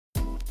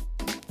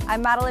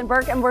I'm Madeline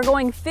Burke, and we're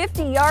going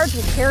 50 yards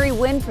with Kerry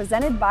Wynn,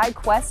 presented by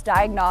Quest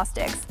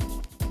Diagnostics.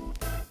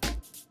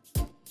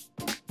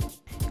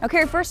 Now,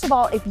 Kerry, first of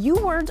all, if you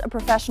weren't a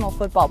professional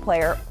football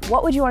player,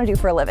 what would you want to do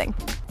for a living?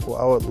 Well,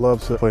 I would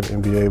love to play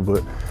in the NBA,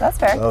 but that's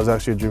fair. That was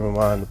actually a dream of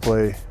mine to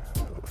play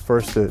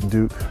first at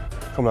Duke,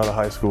 coming out of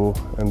high school,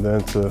 and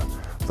then to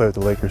play with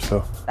the Lakers.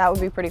 So that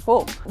would be pretty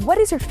cool. What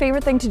is your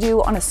favorite thing to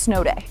do on a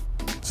snow day?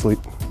 Sleep.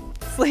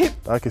 Sleep?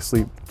 I could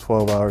sleep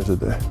 12 hours a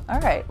day. All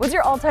right. What's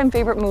your all-time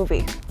favorite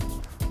movie?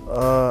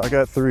 I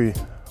got 3.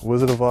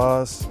 Wizard of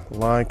Oz,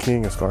 Lion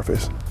King, and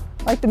Scarface.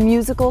 Like the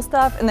musical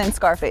stuff, and then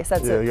Scarface.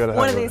 That's it.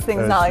 One of these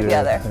things not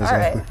together.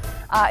 Exactly.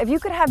 All right. If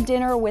you could have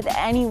dinner with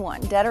anyone,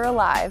 dead or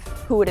alive,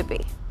 who would it be?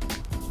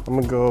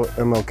 I'm gonna go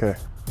MLK.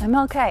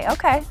 MLK,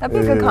 okay. That'd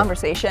be a good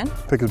conversation.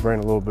 Pick his brain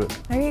a little bit.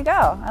 There you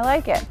go. I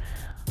like it.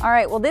 All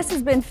right, well, this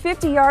has been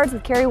 50 Yards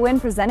with Kerry Wynn,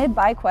 presented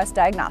by Quest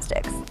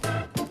Diagnostics.